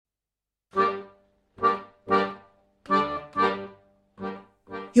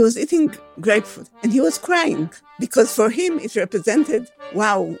He was eating grapefruit and he was crying because for him it represented,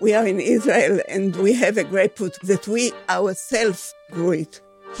 wow, we are in Israel and we have a grapefruit that we ourselves grew it.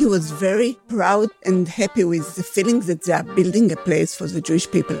 He was very proud and happy with the feeling that they are building a place for the Jewish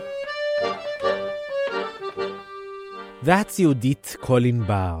people. That's Yehudit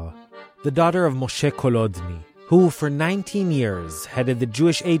Kolin-Bar, the daughter of Moshe Kolodny, who for 19 years headed the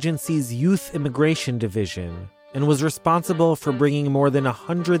Jewish Agency's Youth Immigration Division and was responsible for bringing more than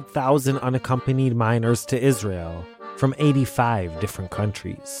 100,000 unaccompanied minors to Israel from 85 different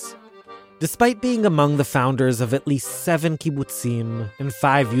countries. Despite being among the founders of at least 7 kibbutzim and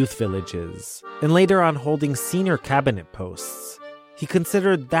 5 youth villages, and later on holding senior cabinet posts, he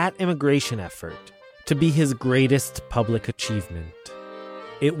considered that immigration effort to be his greatest public achievement.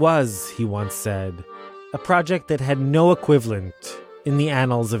 It was, he once said, a project that had no equivalent in the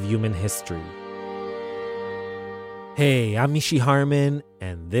annals of human history. Hey, I'm Mishi Harman,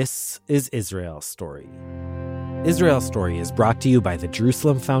 and this is Israel Story. Israel Story is brought to you by the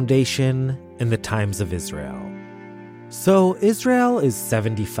Jerusalem Foundation and the Times of Israel. So, Israel is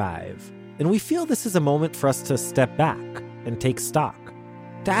 75, and we feel this is a moment for us to step back and take stock,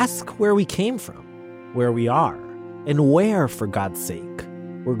 to ask where we came from, where we are, and where, for God's sake,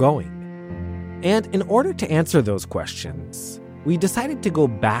 we're going. And in order to answer those questions, we decided to go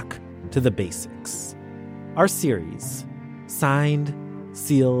back to the basics. Our series, Signed,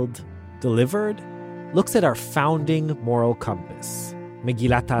 Sealed, Delivered, looks at our founding moral compass,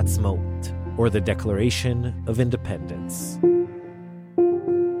 Megillat HaAtzmaut, or the Declaration of Independence.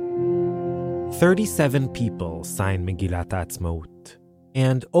 37 people signed Megillat HaAtzmaut,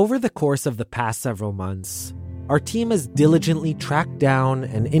 and over the course of the past several months, our team has diligently tracked down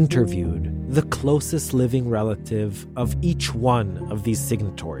and interviewed the closest living relative of each one of these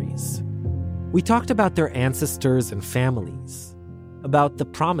signatories. We talked about their ancestors and families, about the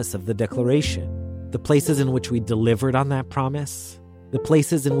promise of the Declaration, the places in which we delivered on that promise, the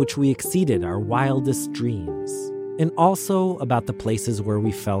places in which we exceeded our wildest dreams, and also about the places where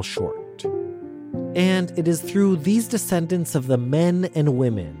we fell short. And it is through these descendants of the men and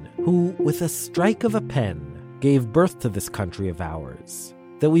women who, with a strike of a pen, gave birth to this country of ours,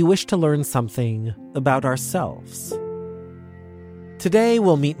 that we wish to learn something about ourselves. Today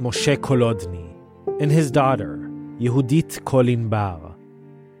we'll meet Moshe Kolodny and his daughter, Yehudit Kolin-Bar.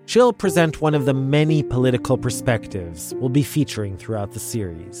 She'll present one of the many political perspectives we'll be featuring throughout the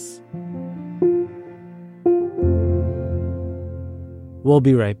series. We'll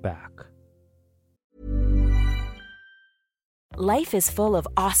be right back. Life is full of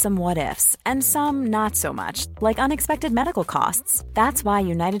awesome what-ifs, and some not so much, like unexpected medical costs. That's why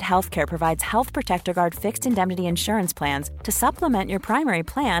United Healthcare provides Health Protector Guard fixed indemnity insurance plans to supplement your primary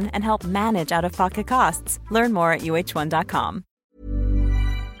plan and help manage out-of-pocket costs. Learn more at uh1.com.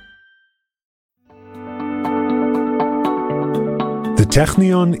 The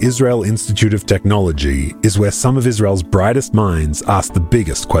Technion Israel Institute of Technology is where some of Israel's brightest minds ask the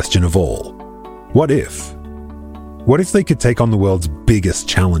biggest question of all. What if? What if they could take on the world's biggest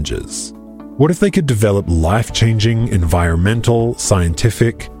challenges? What if they could develop life-changing environmental,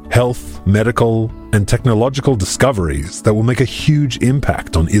 scientific, health, medical, and technological discoveries that will make a huge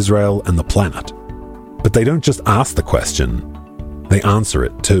impact on Israel and the planet? But they don't just ask the question, they answer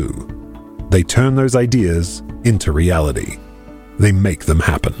it too. They turn those ideas into reality. They make them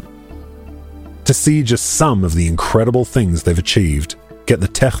happen. To see just some of the incredible things they've achieved, get the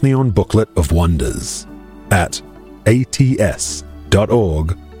Technion Booklet of Wonders at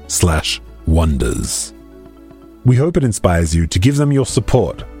ats.org/wonders. We hope it inspires you to give them your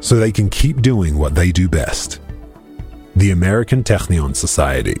support so they can keep doing what they do best. The American Technion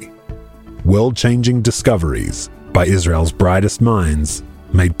Society. World-changing discoveries by Israel's brightest minds,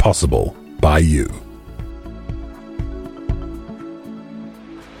 made possible by you.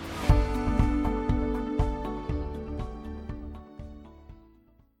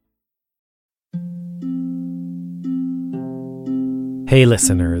 Hey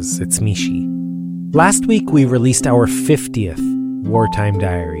listeners, it's Mishi. Last week we released our 50th Wartime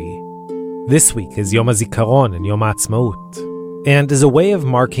Diary. This week is Yom HaZikaron and Yom HaAtzmaut. And as a way of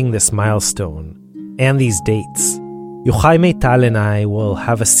marking this milestone and these dates, Yochai Meital and I will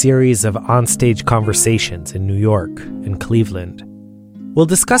have a series of onstage conversations in New York and Cleveland. We'll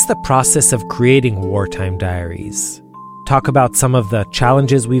discuss the process of creating Wartime Diaries, talk about some of the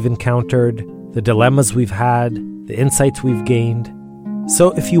challenges we've encountered, the dilemmas we've had, the insights we've gained.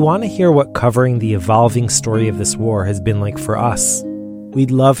 So if you want to hear what covering the evolving story of this war has been like for us, we'd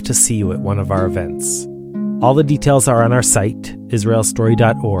love to see you at one of our events. All the details are on our site,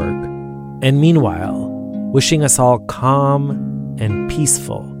 israelstory.org. And meanwhile, wishing us all calm and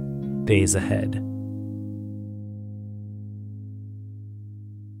peaceful days ahead.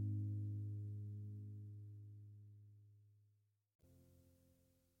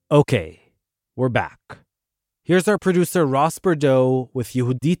 Okay, we're back. Here's our producer Ross Bordeaux with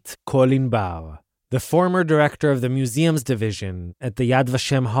Yehudit Kolinbar, the former director of the Museums Division at the Yad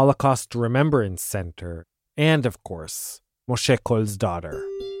Vashem Holocaust Remembrance Center, and, of course, Moshe Kol's daughter.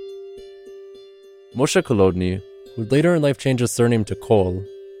 Moshe Kolodny, who later in life changed his surname to Kol,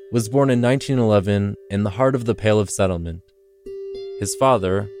 was born in 1911 in the heart of the Pale of Settlement. His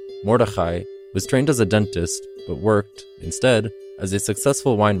father, Mordechai, was trained as a dentist, but worked, instead, as a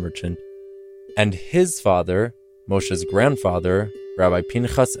successful wine merchant. And his father, Moshe's grandfather, Rabbi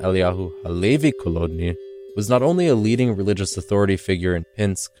Pinchas Eliyahu Halevi Kolodny, was not only a leading religious authority figure in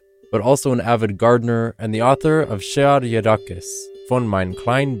Pinsk, but also an avid gardener and the author of She'ar Yerakes, von mein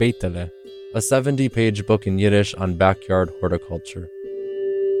klein Beitele, a 70-page book in Yiddish on backyard horticulture.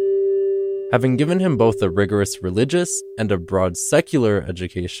 Having given him both a rigorous religious and a broad secular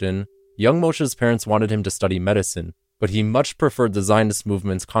education, young Moshe's parents wanted him to study medicine, but he much preferred the Zionist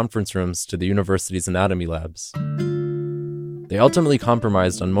movement's conference rooms to the university's anatomy labs. They ultimately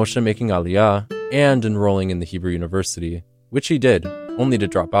compromised on Moshe making Aliyah and enrolling in the Hebrew University, which he did, only to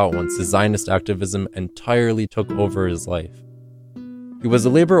drop out once his Zionist activism entirely took over his life. He was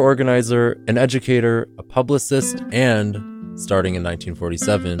a labor organizer, an educator, a publicist, and, starting in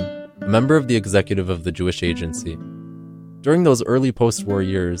 1947, a member of the executive of the Jewish Agency. During those early post-war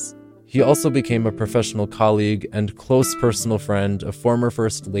years, he also became a professional colleague and close personal friend of former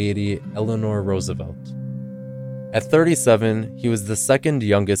First Lady Eleanor Roosevelt. At 37, he was the second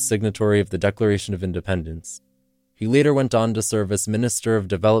youngest signatory of the Declaration of Independence. He later went on to serve as Minister of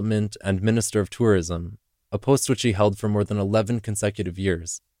Development and Minister of Tourism, a post which he held for more than 11 consecutive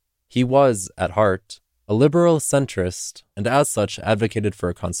years. He was, at heart, a liberal centrist, and as such advocated for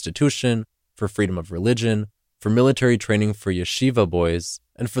a constitution, for freedom of religion, for military training for yeshiva boys,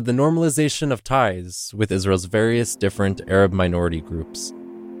 and for the normalization of ties with Israel's various different Arab minority groups.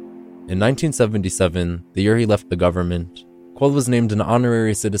 In 1977, the year he left the government, Kol was named an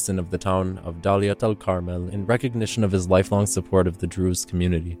honorary citizen of the town of Daliat al-Carmel in recognition of his lifelong support of the Druze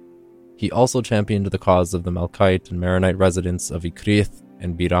community. He also championed the cause of the Malkite and Maronite residents of Ikrith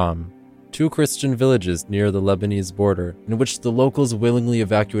and Biram, two Christian villages near the Lebanese border, in which the locals willingly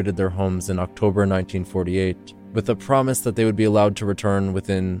evacuated their homes in October 1948, with a promise that they would be allowed to return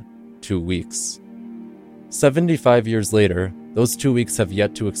within 2 weeks. 75 years later, those 2 weeks have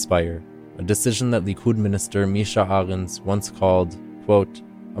yet to expire, a decision that Likud minister Misha Arens once called, quote,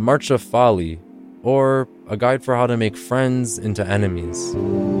 a march of folly, or a guide for how to make friends into enemies.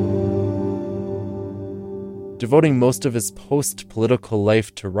 Devoting most of his post-political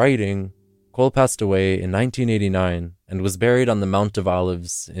life to writing, Kol passed away in 1989 and was buried on the Mount of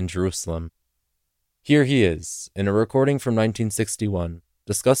Olives in Jerusalem. Here he is, in a recording from 1961,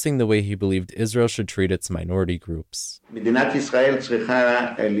 discussing the way he believed Israel should treat its minority groups. מדינת ישראל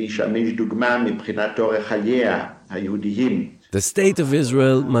צריכה לשמש דוגמה מבחינת אורח חייה היהודיים. The state of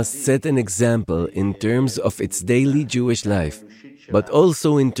Israel must set an example in terms of its daily Jewish life, but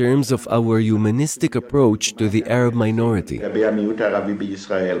also in terms of our humanistic approach to the Arab minority.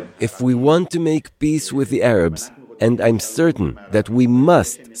 If we want to make peace with the Arabs, and I'm certain that we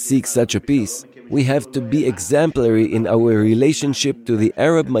must seek such a peace, we have to be exemplary in our relationship to the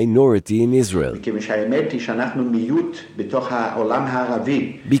Arab minority in Israel.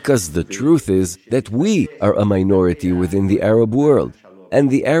 Because the truth is that we are a minority within the Arab world, and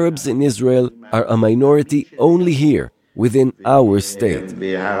the Arabs in Israel are a minority only here, within our state.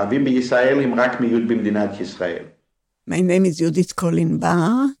 My name is Yehudit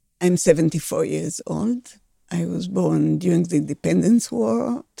Kolinbar. I'm 74 years old. I was born during the Independence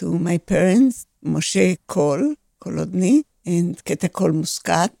War to my parents, Moshe Kolodny, and Keta Kol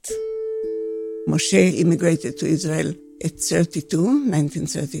Muscat. Moshe immigrated to Israel at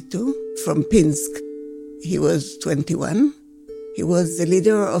 1932, from Pinsk. He was 21. He was the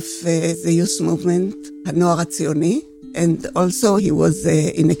leader of the youth movement, Hanoar HaTzioni, and also he was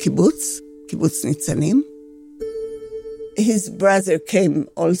in a kibbutz Nitzanim. His brother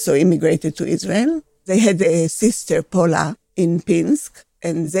also immigrated to Israel. They had a sister, Paula, in Pinsk,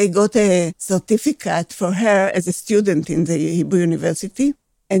 and they got a certificate for her as a student in the Hebrew University.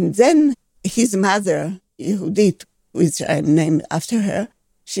 And then his mother, Yehudit, which I'm named after her,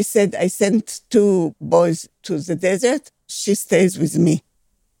 she said, I sent 2 boys to the desert. She stays with me.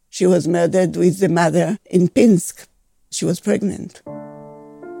 She was murdered with the mother in Pinsk. She was pregnant.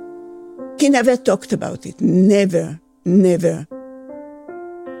 He never talked about it. Never.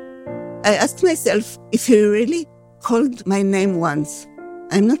 I asked myself if he really called my name once.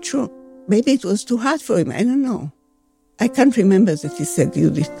 I'm not sure. Maybe it was too hard for him. I don't know. I can't remember that he said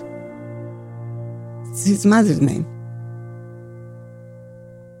Judith. It's his mother's name.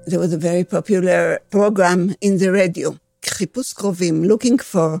 There was a very popular program in the radio, חיפוש קרובים, looking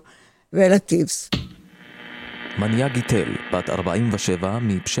for relatives. מניה גיטל, בת 47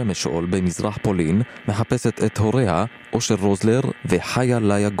 מבשמש שאול במזרח פולין, מחפשת את הוריה, אושר רוזלר וחיה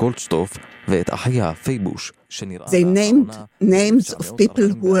ליה גולדשטוף, ואת אחיה פייבוש, שנראה... They named names of people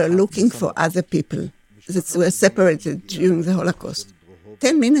who were looking for other people that were separated during the Holocaust.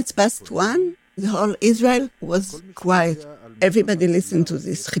 10 minutes past 1, the whole Israel was quiet. Everybody listened to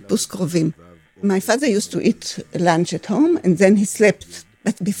this, חיפוש קרובים. My father used to eat lunch at home and then he slept.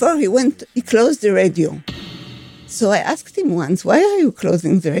 But before he went, he closed the radio. So I asked him once, why are you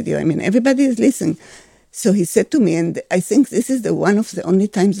closing the radio? I mean, everybody is listening. So he said to me, and I think this is one of the only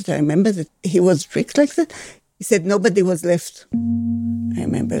times that I remember that he was strict like that. He said, nobody was left. I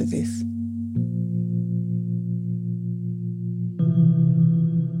remember this.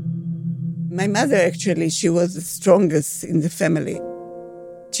 My mother, actually, she was the strongest in the family.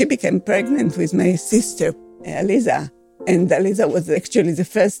 She became pregnant with my sister, Aliza. And Aliza was actually the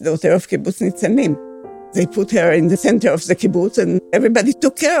first daughter of Kibbutz Nitzanim. They put her in the center of the kibbutz and everybody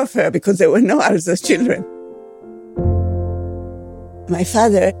took care of her because there were no other children. My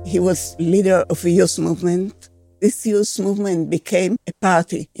father, he was leader of a youth movement. This youth movement became a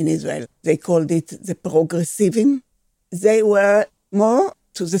party in Israel. They called it the Progressivim. They were more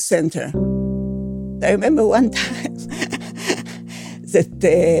to the center. I remember one time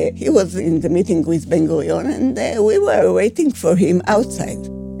that he was in the meeting with Ben Gurion and we were waiting for him outside.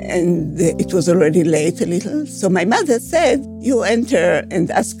 And it was already late a little. So my mother said, you enter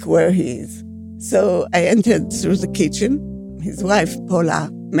and ask where he is. So I entered through the kitchen. His wife, Paula,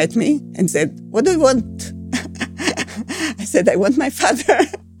 met me and said, what do you want? I said, I want my father.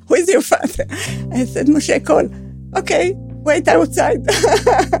 Who is your father? I said, Moshe, call. Okay, wait outside.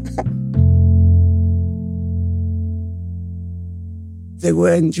 They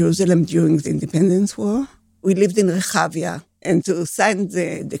were in Jerusalem during the Independence War. We lived in Rechavia. And to sign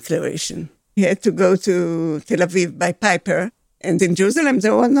the declaration, he had to go to Tel Aviv by Piper. And in Jerusalem,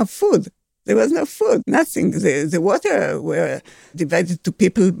 there was no food. There was no food, nothing. The water were divided to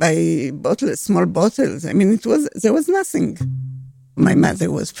people by bottles, small bottles. I mean, there was nothing. My mother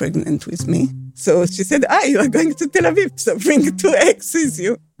was pregnant with me. So she said, you are going to Tel Aviv, so bring 2 eggs with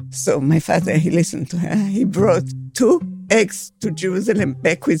you. So my father, he listened to her. He brought 2 eggs to Jerusalem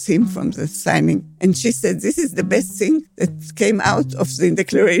back with him from the signing. And she said, this is the best thing that came out of the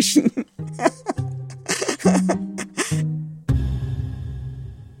declaration.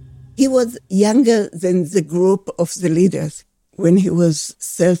 He was younger than the group of the leaders. When he was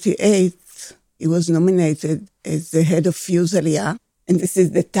 38, he was nominated as the head of Youth Aliyah. And this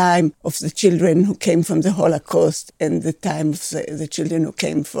is the time of the children who came from the Holocaust and the time of the children who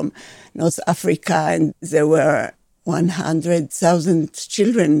came from North Africa. And there were 100,000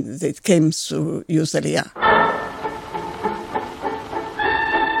 children that came through Youth Aliyah.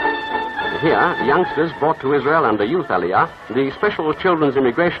 Here, youngsters brought to Israel under Youth Aliyah, the special children's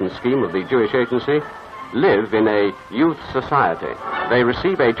immigration scheme of the Jewish Agency, live in a youth society. They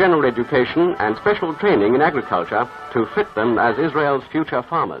receive a general education and special training in agriculture to fit them as Israel's future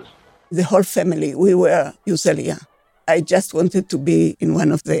farmers. The whole family, we were Youth Aliyah. I just wanted to be in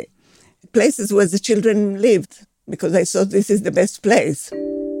one of the places where the children lived, because I thought this is the best place.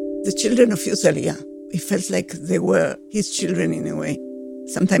 The children of Youth Aliyah, it felt like they were his children in a way.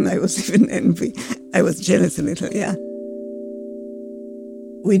 Sometimes I was even envy. I was jealous a little, yeah.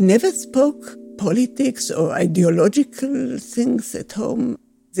 We never spoke politics or ideological things at home.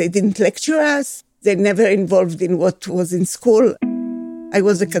 They didn't lecture us. They never involved in what was in school. I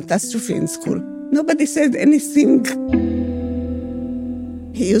was a catastrophe in school. Nobody said anything.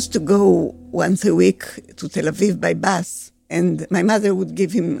 He used to go once a week to Tel Aviv by bus, and my mother would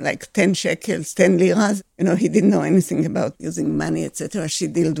give him like 10 shekels, 10 liras. You know, he didn't know anything about using money, etc. She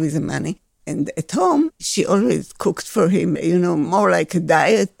dealt with the money. And at home, she always cooked for him, you know, more like a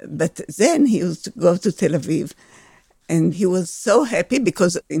diet. But then he used to go to Tel Aviv. And he was so happy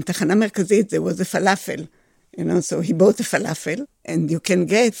because in Tachana Merkazit, there was a falafel. You know, so he bought a falafel. And you can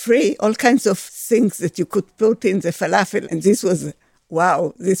get free all kinds of things that you could put in the falafel. And this was,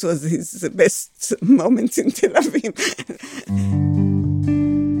 wow, this was his best moments in Tel Aviv.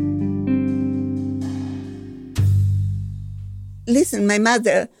 Listen, my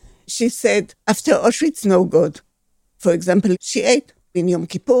mother, she said, after Auschwitz, no good. For example, she ate in Yom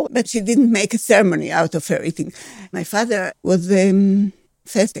Kippur, but she didn't make a ceremony out of her eating. My father was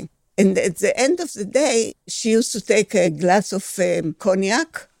fasting. And at the end of the day, she used to take a glass of cognac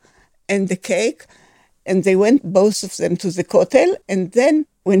and the cake, and they went, both of them, to the kotel, and then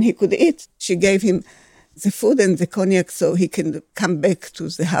when he could eat, she gave him the food and the cognac so he can come back to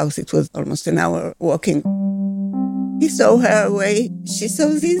the house. It was almost an hour walking. He saw her way, she saw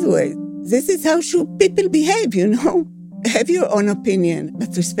his way. This is how should people behave, you know? Have your own opinion,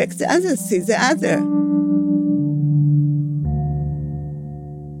 but respect the others, see the other.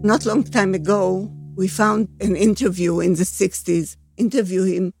 Not long time ago, we found an interview in the 60s, interview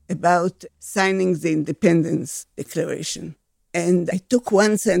him about signing the Independence Declaration. And I took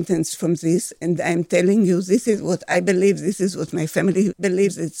one sentence from this, and I'm telling you, this is what I believe, this is what my family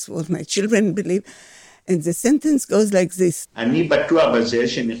believes, it's what my children believe. And the sentence goes like this. אני בטוח בזה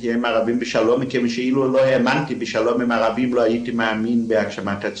שנחיה עם ערבים בשלום, מכיוון שאילו לא האמנתי בשלום עם ערבים, לא הייתי מאמין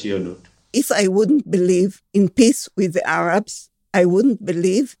בהגשמת הציונות. If I wouldn't believe in peace with the Arabs, I wouldn't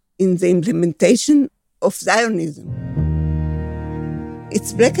believe in the implementation of Zionism.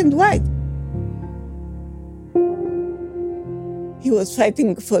 It's black and white. He was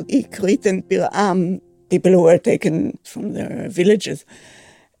fighting for Ikrit and Biram, people who were taken from their villages,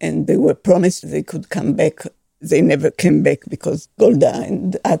 and they were promised they could come back. They never came back because Golda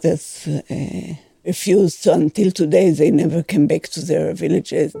and others refused. So until today, they never came back to their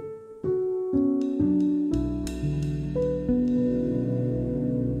villages.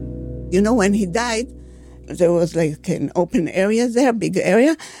 You know, when he died, there was like an open area there, big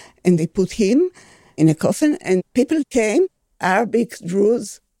area, and they put him in a coffin, and people came, Arabic,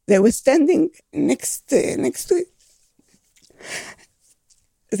 Druze, they were standing next to it.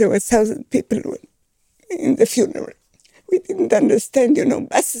 There were 1,000 people in the funeral. We didn't understand, you know,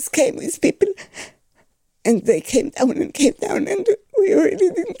 buses came with people, and they came down, and we really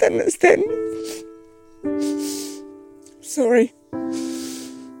didn't understand. Sorry.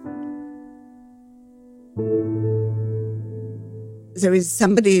 There is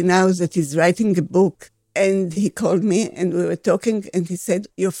somebody now that is writing a book, and he called me, and we were talking, and he said,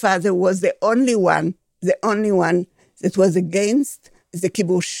 your father was the only one that was against the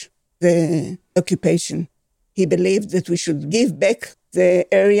kibush, the occupation. He believed that we should give back the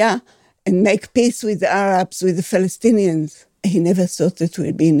area and make peace with the Arabs, with the Palestinians. He never thought that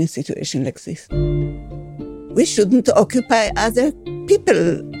we'd be in a situation like this. We shouldn't occupy other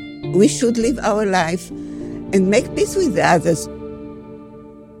people. We should live our life and make peace with the others.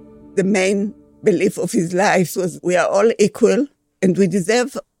 The main belief of his life was we are all equal and we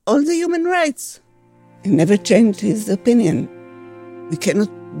deserve all the human rights. He never changed his opinion. We cannot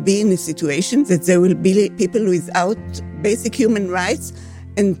be in a situation that there will be people without basic human rights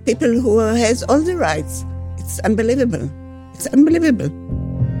and people who has all the rights. It's unbelievable. It's unbelievable.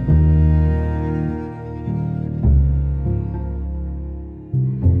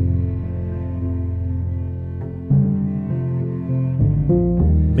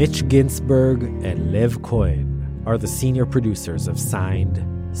 Mitch Ginsburg and Lev Cohen are the senior producers of Signed,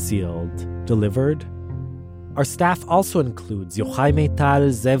 Sealed, Delivered. Our staff also includes Yochai Meital,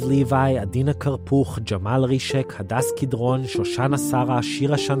 Zev Levi, Adina Karpuch, Jamal Rishek, Hadas Kidron, Shoshana Sara,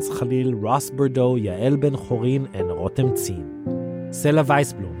 Shira Shans Khalil, Ross Bordeaux, Yael Ben Chorin, and Rotem Tzin. Sela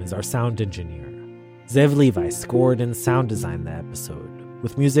Weisblum is our sound engineer. Zev Levi scored and sound designed the episode,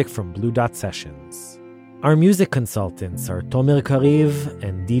 with music from Blue Dot Sessions. Our music consultants are Tomer Kariv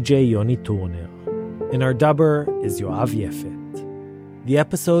and DJ Yoni Turner. And our dubber is Yoav Yefet. The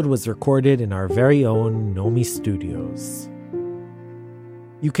episode was recorded in our very own Nomi Studios.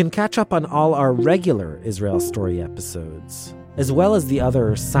 You can catch up on all our regular Israel Story episodes, as well as the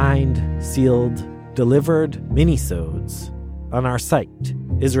other Signed, Sealed, Delivered minisodes on our site,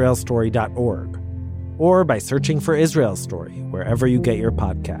 israelstory.org, or by searching for Israel Story wherever you get your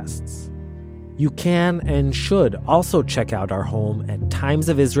podcasts. You can and should also check out our home at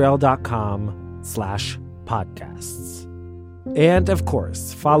timesofisrael.com/podcasts. And of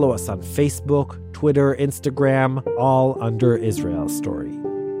course, follow us on Facebook, Twitter, Instagram, all under Israel Story.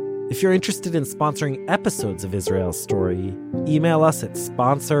 If you're interested in sponsoring episodes of Israel Story, email us at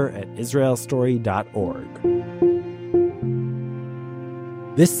sponsor@israelstory.org.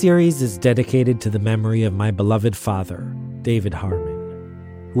 This series is dedicated to the memory of my beloved father, David Harmon,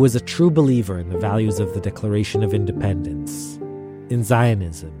 who was a true believer in the values of the Declaration of Independence, in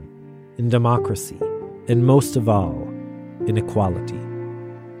Zionism, in democracy, and most of all, in equality.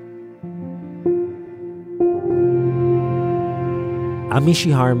 I'm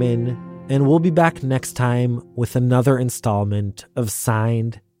Mishi Harman, and we'll be back next time with another installment of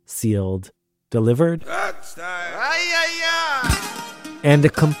Signed, Sealed, Delivered. And a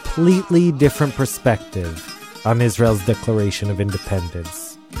completely different perspective on Israel's Declaration of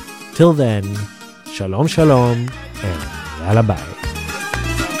Independence. Until then, shalom shalom, and yalla bye.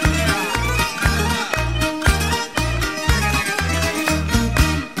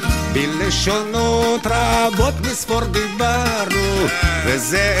 בלשונות רבות מספור דיברנו,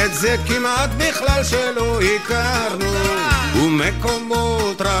 וזה את זה כמעט בכלל שלא הכרנו,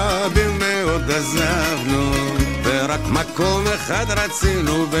 ומקומות רבים מאוד עזבנו, ורק מקום אחד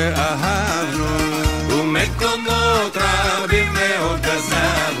רצינו ואהבנו, ומקומות רבים מאוד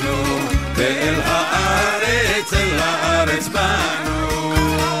עזבנו, ואל הארץ, אל הארץ באנו.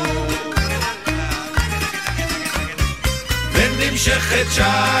 ונמשכת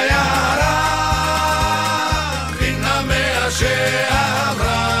שיירה מן המאה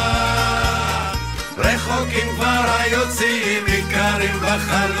שעברה, רחוקים כבר היוצאים, ניכרים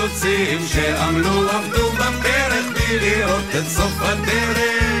בחלוצים שעמלו עבדו בפרח בלי לראות את סוף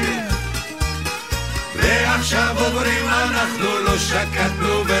הדרך, ועכשיו עוברים אנחנו, לא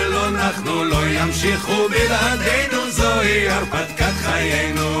שקטנו ולא נחנו, לא ימשיכו בלעדינו, זוהי הרפתקת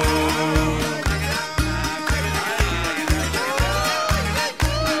חיינו.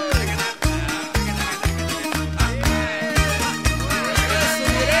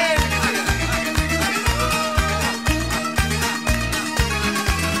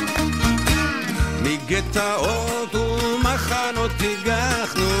 גטאות ומחנות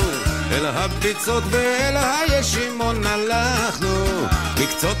הגחנו, אל הביצות ואל הישימון הלכנו,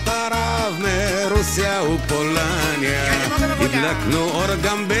 מקצות ערב מרוסיה ופולניה, הדלקנו אור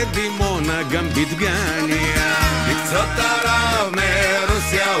גם בדימונה גם בדגניה, מקצות ערב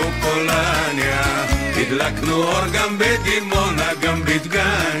מרוסיה ופולניה, הדלקנו אור גם בדימונה גם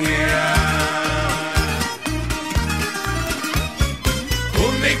בדגניה.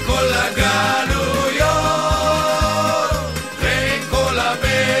 ומכל הגלויות ומכל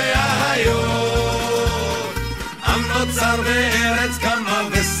הבעיות, עם נוצר בארץ קמה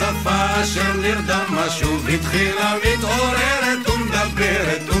ושפה אשר נרדמה, שוב התחילה מתעוררת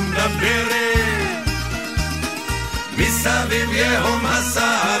ומדברת ומדברת, מסביב יהום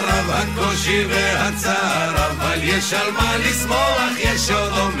הסער רב הקושי והצער, אבל יש על מה לשמוח, יש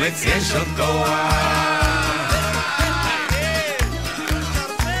עוד אומץ, יש עוד כוח.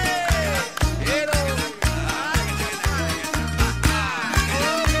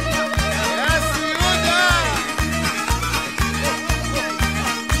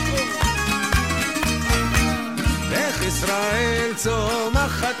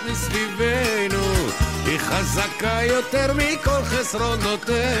 צומחת מסביבנו, היא חזקה יותר מכל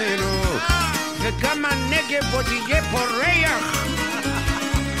חסרונותינו, וגם הנגב עוד יהיה פורח,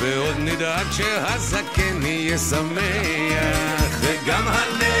 ועוד נדאג שהזקן יהיה שמח, וגם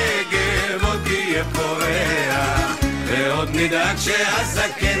הנגב עוד יהיה פורח, ועוד נדאג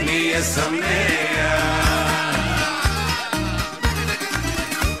שהזקן יהיה שמח.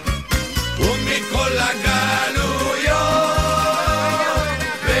 ומכל הגלויות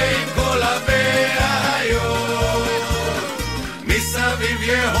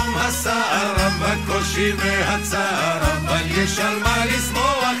יהום הסער רב הקושי והצער, אבל יש על מה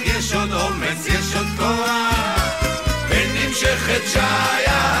לשמוח, יש עוד אומץ, יש עוד כוח, ונמשכת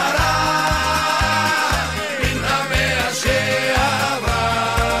שיירה מן המאה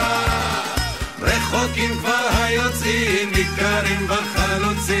שעברה, רחוקים כבר היוצאים, ניכרים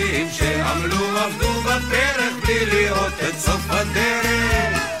בחלוצים שעמלו עבדו בפרח בלי לראות את סוף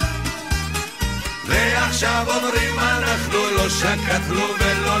הדרך, ועכשיו אומרים אנחנו, לא שקטנו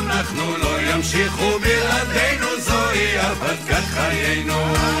ולא נחנו, לא ימשיכו בלעדינו, זוהי הרפתקת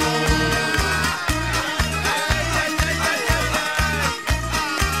חיינו.